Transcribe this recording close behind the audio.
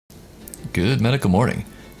Good medical morning.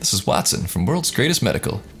 This is Watson from World's Greatest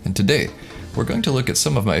Medical, and today we're going to look at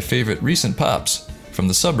some of my favorite recent pops from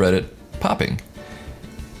the subreddit Popping.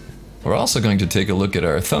 We're also going to take a look at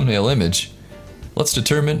our thumbnail image. Let's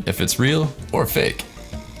determine if it's real or fake.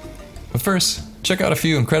 But first, check out a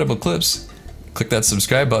few incredible clips. Click that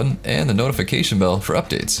subscribe button and the notification bell for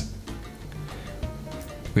updates.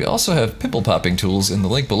 We also have pimple popping tools in the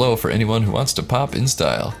link below for anyone who wants to pop in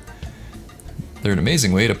style. They're an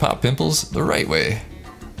amazing way to pop pimples the right way.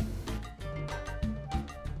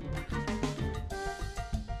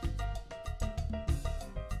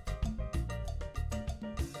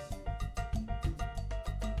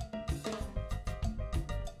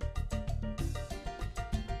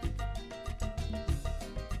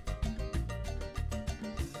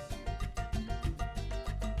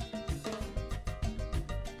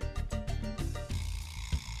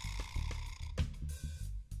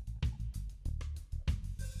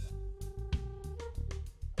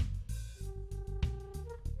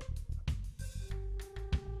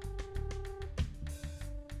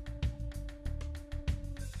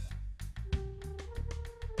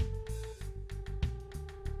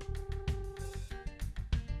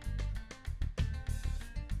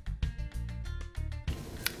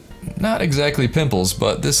 Not exactly pimples,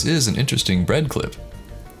 but this is an interesting bread clip.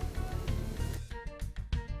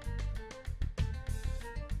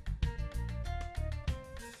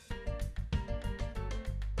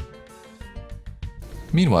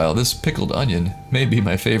 Meanwhile, this pickled onion may be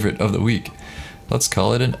my favorite of the week. Let's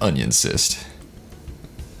call it an onion cyst.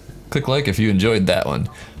 Click like if you enjoyed that one.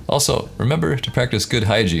 Also, remember to practice good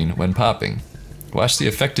hygiene when popping. Wash the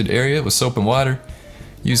affected area with soap and water.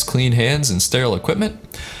 Use clean hands and sterile equipment.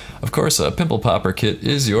 Of course, a pimple popper kit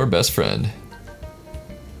is your best friend.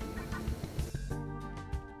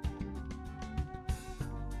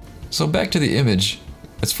 So back to the image.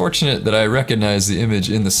 It's fortunate that I recognize the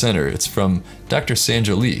image in the center. It's from Dr.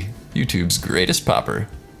 Sandra Lee, YouTube's greatest popper.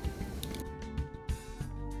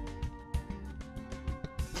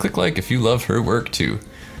 Click like if you love her work too.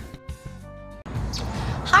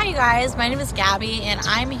 Hi you guys, my name is Gabby and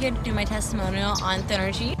I'm here to do my testimonial on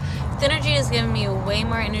Thynergy. Thynergy has given me way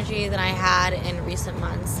more energy than I had in recent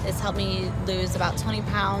months. It's helped me lose about 20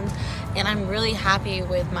 pounds and I'm really happy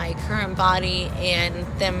with my current body and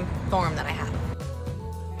thin form that I have.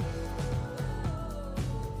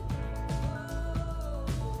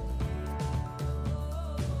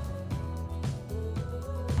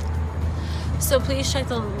 So please check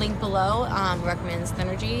the link below, recommends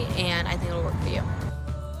Thynergy, and I think it'll work for you.